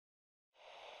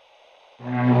Good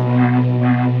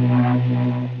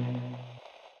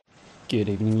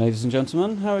evening, ladies and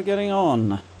gentlemen. How are we getting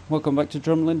on? Welcome back to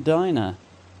Drumlin Diner.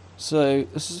 So,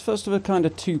 this is the first of a kind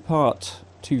of two-part,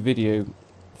 two-video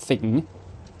thing.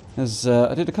 As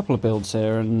I did a couple of builds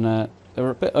here, and they were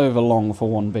a bit over long for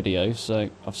one video, so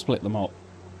I've split them up.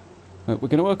 We're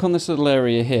going to work on this little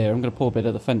area here. I'm going to pull a bit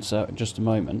of the fence out in just a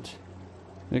moment.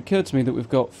 It occurred to me that we've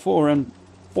got four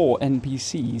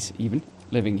NPCs, even,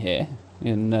 living here,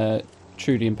 in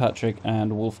Trudy and Patrick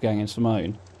and Wolfgang and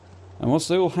Simone. And whilst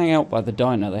they all hang out by the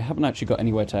diner, they haven't actually got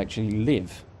anywhere to actually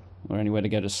live, or anywhere to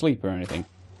go to sleep or anything.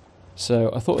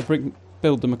 So I thought I'd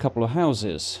build them a couple of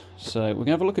houses. So we're going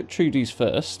to have a look at Trudy's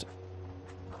first,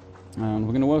 and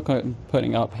we're going to work on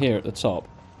putting it up here at the top.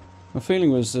 My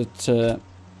feeling was that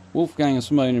Wolfgang and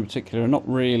Simone in particular are not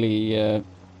really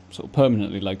sort of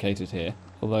permanently located here,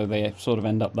 although they sort of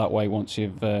end up that way once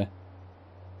you've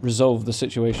resolved the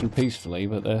situation peacefully,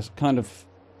 but they're kind of...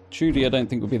 Trudy I don't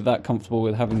think would be that comfortable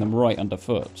with having them right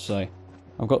underfoot, so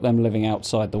I've got them living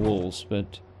outside the walls,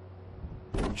 but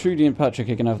Trudy and Patrick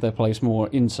are going to have their place more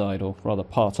inside, or rather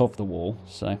part of the wall,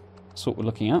 so that's what we're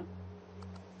looking at.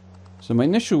 So my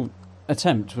initial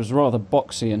attempt was rather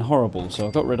boxy and horrible, so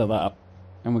I got rid of that,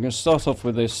 and we're going to start off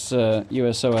with this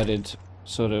USO added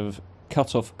sort of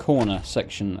cut-off corner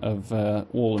section of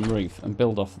wall and roof, and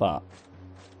build off that.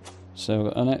 So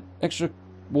an extra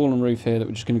wall and roof here that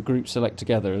we're just going to group select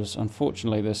together, as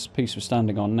unfortunately this piece we're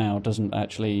standing on now doesn't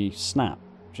actually snap,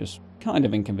 which is kind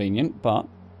of inconvenient, but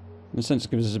in a sense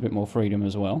it gives us a bit more freedom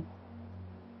as well.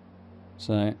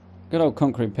 So, good old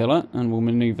concrete pillar, and we'll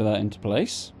manoeuvre that into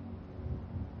place.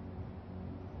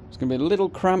 It's going to be a little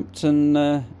cramped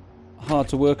and hard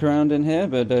to work around in here,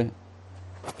 but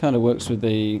kind of works with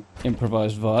the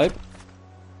improvised vibe.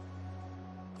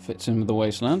 Fits in with the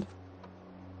wasteland.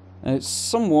 It's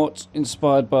somewhat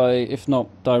inspired by, if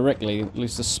not directly, at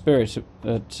least the spirit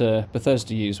that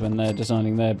Bethesda use when they're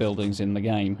designing their buildings in the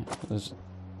game. There's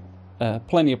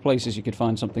plenty of places you could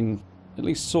find something at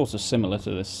least sort of similar to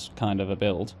this kind of a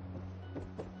build.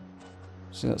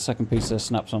 See, that second piece there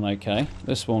snaps on okay.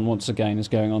 This one, once again, is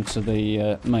going onto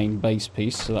the main base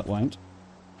piece, so that won't.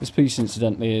 This piece,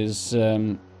 incidentally, is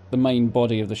the main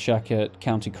body of the shack at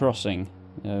County Crossing,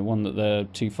 one that the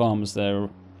two farmers there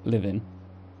live in.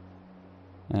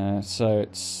 So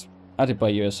it's added by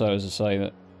USO, as I say,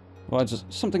 that provides us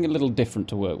something a little different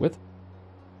to work with.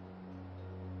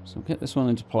 So we'll get this one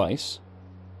into place.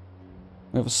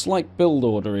 We have a slight build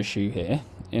order issue here,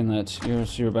 in that,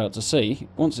 as you're about to see,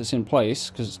 once it's in place,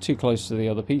 because it's too close to the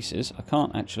other pieces, I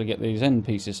can't actually get these end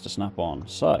pieces to snap on.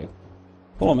 So,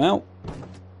 pull them out.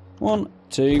 1,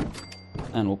 2,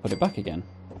 and we'll put it back again.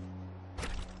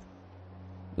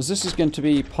 As this is going to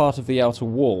be part of the outer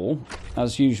wall,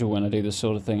 as usual when I do this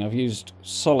sort of thing, I've used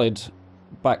solid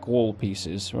back wall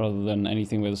pieces rather than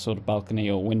anything with a sort of balcony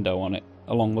or window on it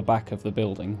along the back of the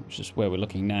building, which is where we're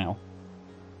looking now.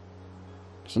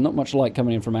 So not much light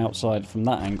coming in from outside from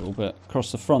that angle, but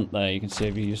across the front there you can see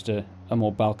I've used a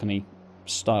more balcony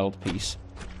styled piece.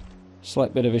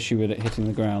 Slight bit of issue with it hitting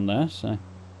the ground there, so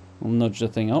we'll nudge the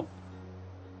thing up.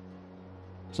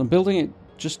 So I'm building it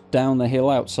just down the hill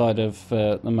outside of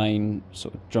the main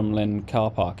sort of Drumlin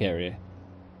car park area.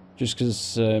 Just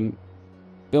because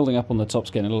building up on the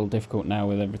top's getting a little difficult now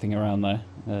with everything around there,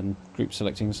 and group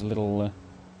selecting is a little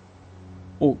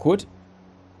awkward.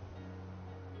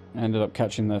 I ended up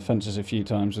catching the fences a few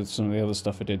times with some of the other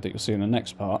stuff I did that you'll see in the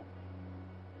next part.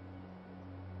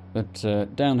 But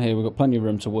down here we've got plenty of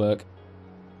room to work,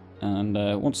 and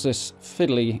once this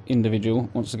fiddly individual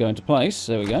wants to go into place,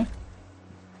 there we go.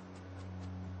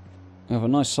 We have a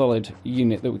nice solid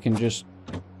unit that we can just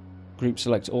group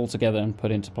select all together and put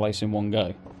into place in one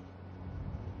go.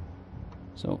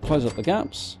 So we'll close up the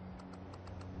gaps.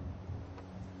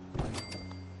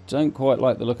 Don't quite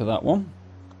like the look of that one.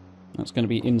 That's going to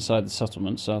be inside the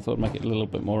settlement, so I thought I'd make it a little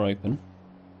bit more open.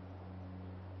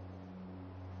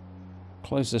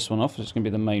 Close this one off, it's going to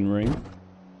be the main room.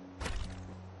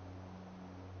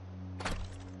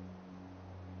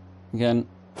 Again,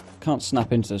 can't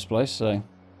snap into this place, so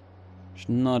just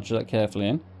nudge that carefully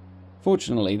in.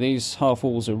 Fortunately, these half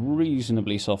walls are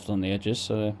reasonably soft on the edges,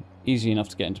 so they're easy enough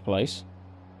to get into place.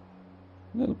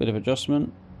 A little bit of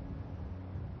adjustment.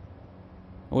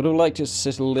 I would have liked it to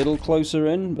sit a little closer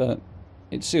in, but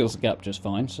it seals the gap just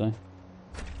fine, so.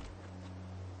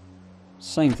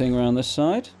 Same thing around this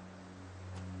side.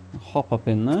 Hop up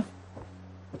in there.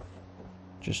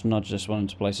 Just nudge this one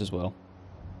into place as well.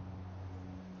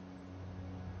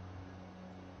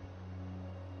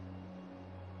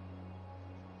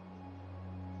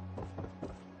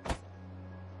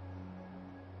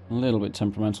 A little bit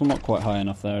temperamental, not quite high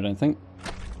enough there, I don't think.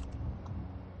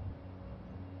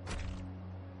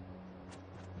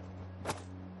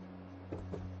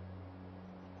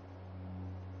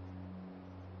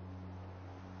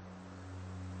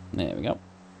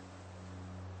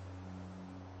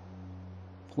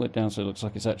 Pull it down so it looks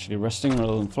like it's actually resting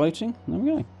rather than floating. There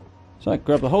we go. So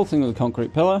grab the whole thing with a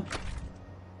concrete pillar.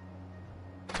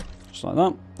 Just like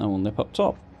that. And we'll nip up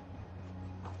top.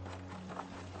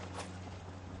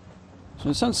 So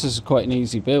in a sense this is quite an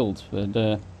easy build,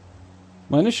 but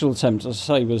my initial attempt, as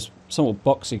I say, was somewhat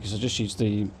boxy because I just used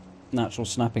the natural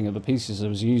snapping of the pieces I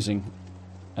was using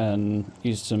and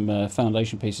used some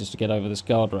foundation pieces to get over this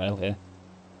guardrail here.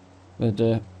 But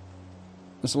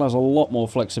this allows a lot more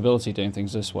flexibility doing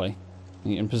things this way.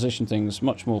 You can position things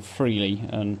much more freely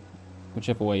and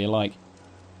whichever way you like.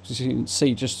 As you can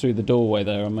see just through the doorway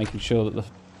there, I'm making sure that the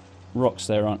rocks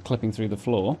there aren't clipping through the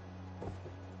floor.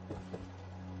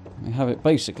 We have it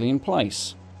basically in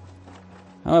place.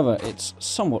 However, it's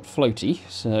somewhat floaty,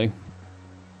 so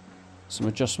some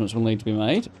adjustments will need to be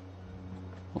made.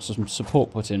 Or some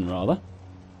support put in, rather.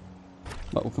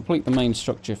 But we'll complete the main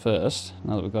structure first,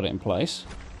 now that we've got it in place.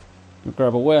 We'll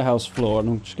grab a warehouse floor, and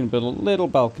I'm just going to build a little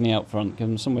balcony out front, give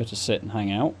them somewhere to sit and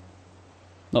hang out.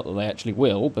 Not that they actually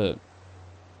will, but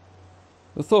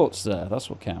the thought's there, that's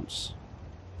what counts.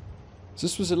 So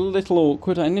this was a little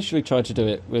awkward. I initially tried to do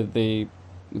it with the...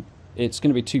 It's going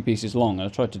to be 2 pieces long, and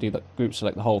I tried to do that group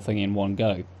select the whole thing in one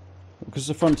go. Because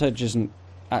the front edge isn't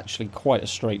actually quite a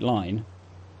straight line,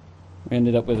 we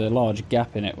ended up with a large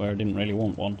gap in it where I didn't really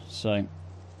want one. So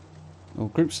we'll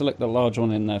group select the large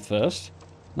one in there first.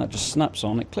 That just snaps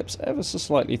on. It clips ever so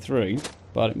slightly through,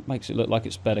 but it makes it look like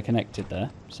it's better connected there.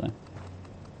 So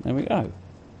there we go.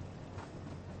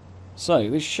 So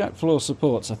these shack floor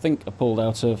supports I think are pulled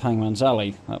out of Hangman's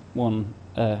Alley, that one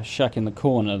shack in the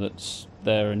corner that's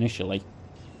there initially.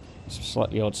 Some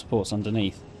slightly odd supports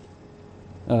underneath.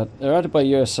 They're added by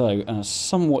USO and are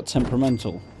somewhat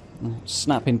temperamental.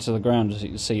 Snap into the ground as you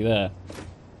can see there.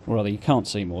 Or rather you can't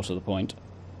see, more to the point.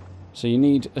 So you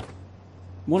need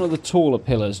one of the taller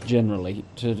pillars generally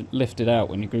to lift it out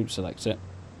when you group select it.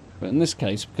 But in this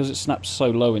case, because it snaps so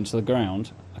low into the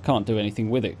ground, I can't do anything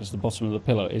with it because the bottom of the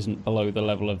pillar isn't below the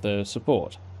level of the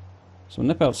support. So we'll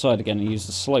nip outside again and use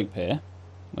the slope here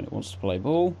when it wants to play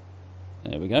ball.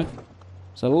 There we go.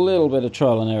 So a little bit of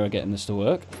trial and error getting this to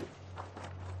work.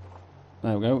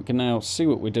 There we go. We can now see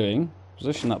what we're doing.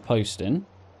 Position that post in.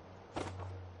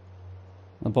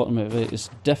 The bottom of it is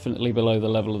definitely below the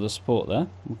level of the support there.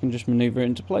 We can just manoeuvre it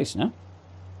into place now.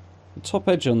 The top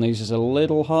edge on these is a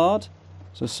little hard,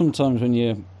 so sometimes when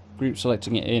you're group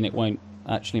selecting it in, it won't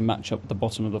actually match up with the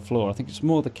bottom of the floor. I think it's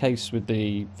more the case with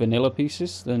the vanilla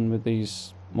pieces than with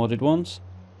these modded ones.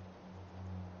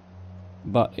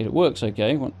 But it works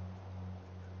okay,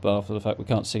 bar for the fact we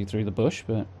can't see through the bush,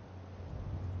 but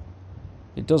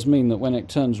it does mean that when it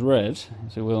turns red,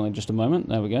 as it will in just a moment,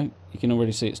 there we go, you can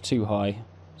already see it's too high.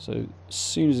 So as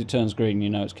soon as it turns green, you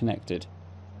know it's connected.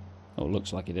 Or it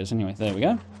looks like it is anyway. There we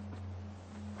go.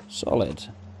 Solid.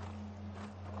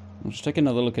 I'll just take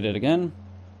another look at it again.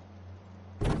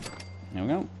 There we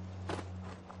go.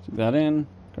 Stick that in,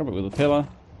 grab it with a pillar.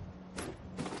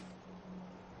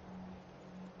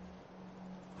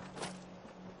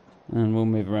 And we'll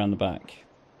move around the back.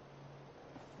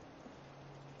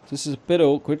 This is a bit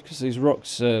awkward because these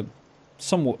rocks are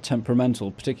somewhat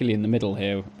temperamental, particularly in the middle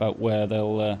here, about where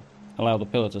they'll allow the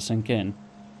pillar to sink in.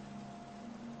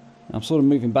 I'm sort of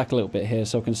moving back a little bit here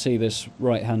so I can see this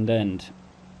right-hand end.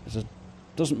 It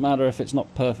doesn't matter if it's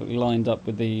not perfectly lined up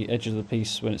with the edge of the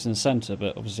piece when it's in the centre,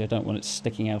 but obviously I don't want it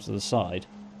sticking out of the side.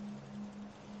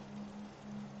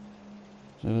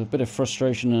 So a bit of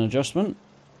frustration and adjustment.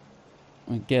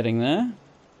 We're getting there.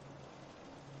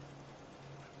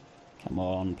 Come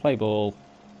on, play ball.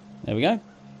 There we go.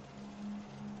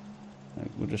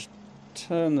 We'll just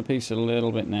turn the piece a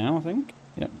little bit now, I think.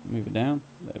 Yep, move it down.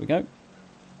 There we go.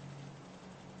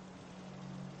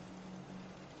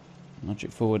 Nudge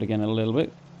it forward again a little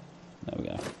bit. There we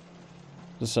go.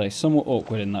 As I say, somewhat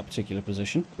awkward in that particular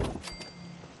position.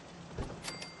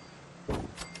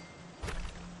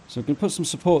 So we can put some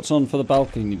supports on for the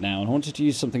balcony now, and I wanted to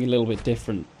use something a little bit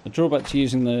different. The drawback to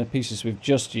using the pieces we've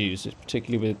just used, is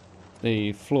particularly with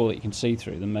the floor that you can see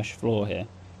through, the mesh floor here,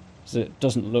 is that it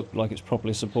doesn't look like it's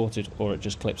properly supported, or it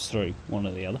just clips through, one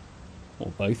or the other,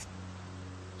 or both.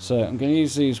 So I'm going to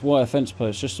use these wire fence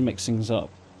posts just to mix things up.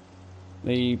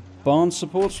 The barn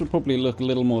supports will probably look a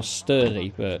little more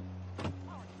sturdy, but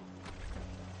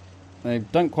they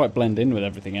don't quite blend in with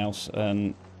everything else,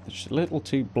 and it's just a little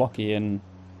too blocky and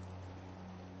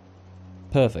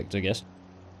perfect, I guess.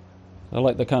 I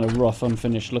like the kind of rough,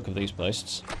 unfinished look of these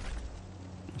posts.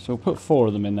 So we'll put 4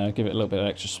 of them in there, give it a little bit of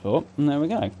extra support, and there we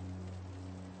go.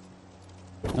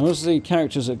 Now as the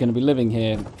characters that are going to be living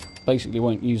here basically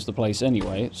won't use the place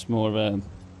anyway, it's more of a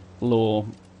lore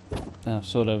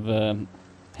sort of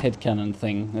headcanon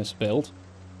thing, this build.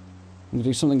 I'm going to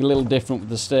do something a little different with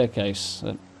the staircase.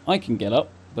 I can get up,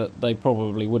 but they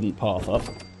probably wouldn't path up.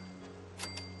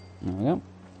 There we go.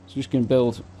 So just going to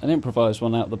build an improvised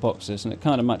one out of the boxes, and it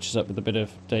kind of matches up with a bit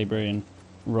of debris and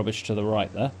rubbish to the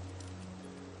right there.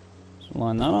 So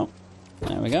line that up.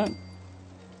 There we go.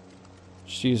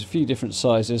 Just use a few different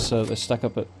sizes so they stack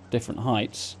up at different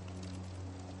heights.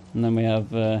 And then we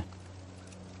have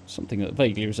something that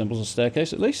vaguely resembles a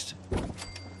staircase at least.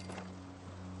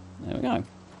 There we go.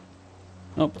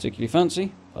 Not particularly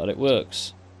fancy, but it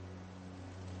works.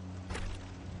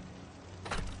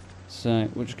 So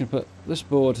we're just going to put this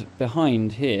board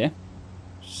behind here,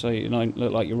 so you don't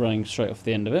look like you're running straight off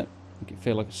the end of it. Make it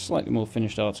feel like a slightly more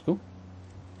finished article.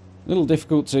 A little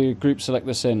difficult to group select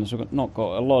this in, so we've not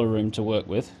got a lot of room to work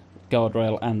with.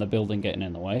 Guardrail and the building getting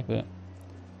in the way, but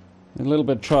a little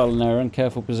bit of trial and error and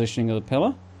careful positioning of the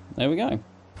pillar. There we go.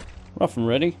 Rough and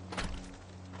ready.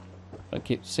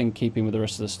 But it's in keeping with the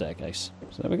rest of the staircase.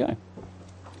 So there we go.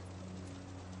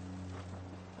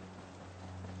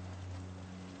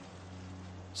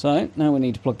 So, now we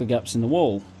need to plug the gaps in the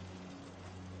wall.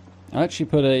 I actually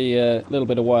put a little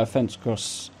bit of wire fence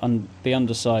across the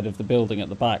underside of the building at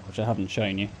the back, which I haven't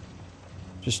shown you.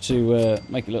 Just to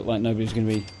make it look like nobody's going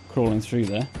to be crawling through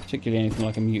there, particularly anything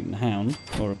like a mutant hound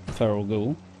or a feral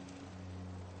ghoul.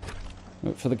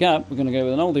 But for the gap, we're going to go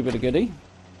with an oldie bit of goodie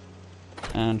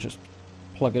and just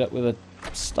plug it up with a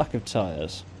stack of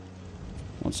tyres.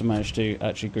 Once I manage to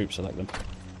actually group select them.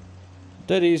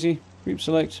 Dead easy. Group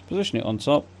select, position it on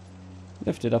top,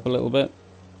 lift it up a little bit.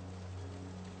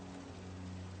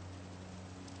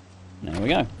 There we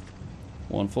go.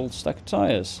 One full stack of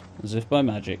tyres, as if by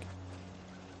magic.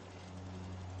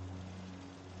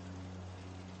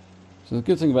 So the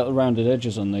good thing about the rounded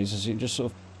edges on these is you just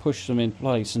sort of push them in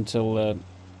place until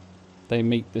they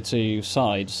meet the two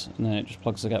sides, and then it just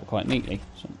plugs the gap quite neatly.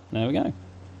 So there we go.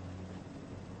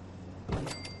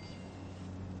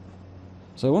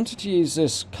 So I wanted to use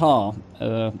this car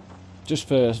just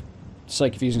for the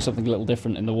sake of using something a little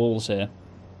different in the walls here,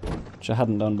 which I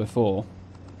hadn't done before.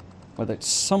 But it's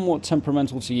somewhat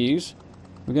temperamental to use.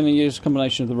 We're going to use a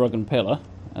combination of the rug and pillar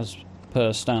as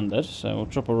per standard. So we'll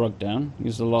drop a rug down,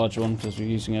 use the large one because we're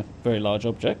using a very large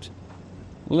object.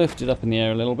 Lift it up in the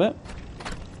air a little bit.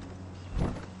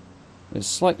 It's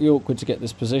slightly awkward to get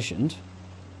this positioned,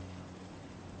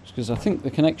 because I think the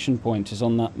connection point is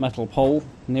on that metal pole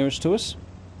nearest to us.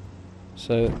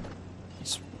 So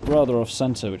it's rather off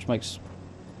centre, which makes...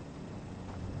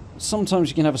 Sometimes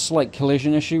you can have a slight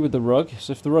collision issue with the rug.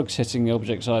 So if the rug's hitting the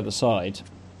objects either side,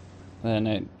 then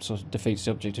it sort of defeats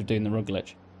the object of doing the rug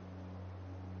glitch.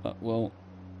 But we'll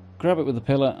grab it with the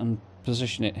pillar and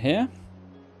position it here.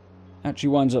 Actually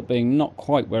winds up being not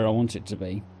quite where I want it to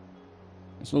be.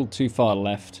 It's a little too far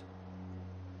left.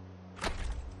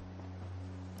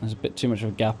 There's a bit too much of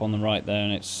a gap on the right there,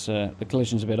 and it's the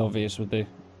collision's a bit obvious with the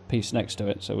piece next to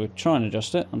it, so we're trying to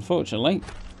adjust it. Unfortunately,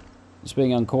 it's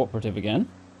being uncooperative again.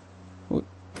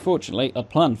 Fortunately, I'd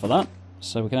planned for that,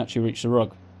 so we can actually reach the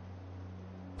rug.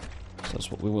 So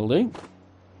that's what we will do.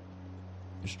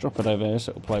 Just drop it over here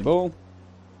so it'll play ball.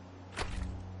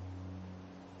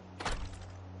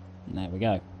 And there we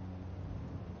go.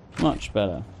 Much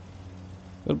better.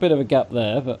 Got a bit of a gap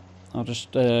there, but I'll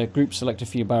just group select a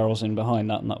few barrels in behind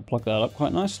that, and that'll plug that up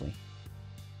quite nicely.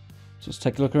 So let's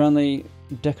take a look around the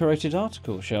decorated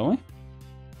article, shall we?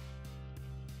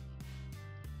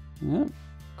 Yeah,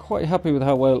 quite happy with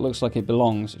how well it looks like it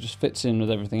belongs. It just fits in with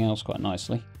everything else quite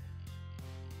nicely.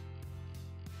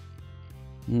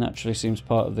 Naturally seems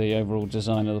part of the overall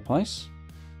design of the place.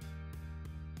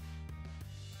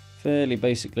 Fairly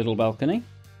basic little balcony.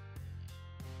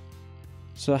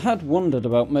 So I had wondered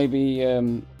about maybe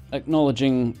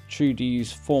acknowledging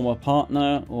Trudy's former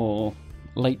partner or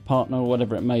late partner or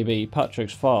whatever it may be,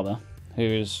 Patrick's father, who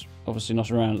is obviously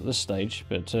not around at this stage,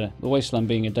 but the wasteland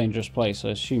being a dangerous place,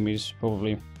 I assume he's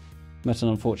probably met an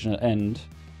unfortunate end.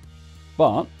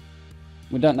 But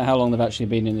we don't know how long they've actually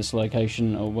been in this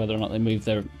location or whether or not they moved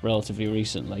there relatively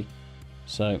recently.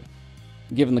 So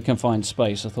given the confined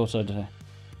space, I thought I'd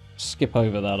skip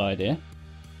over that idea.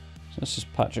 So this is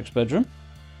Patrick's bedroom.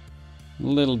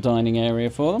 Little dining area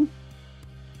for them.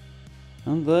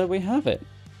 And there we have it.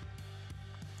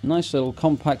 Nice little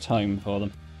compact home for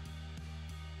them.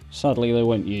 Sadly they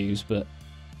won't use, but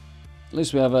at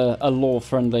least we have a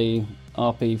lore-friendly,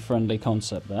 RP-friendly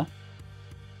concept there.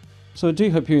 So I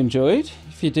do hope you enjoyed.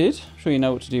 If you did, I'm sure you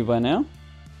know what to do by now.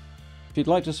 If you'd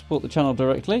like to support the channel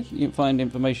directly, you can find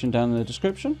information down in the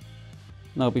description.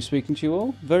 And I'll be speaking to you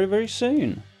all very, very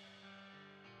soon.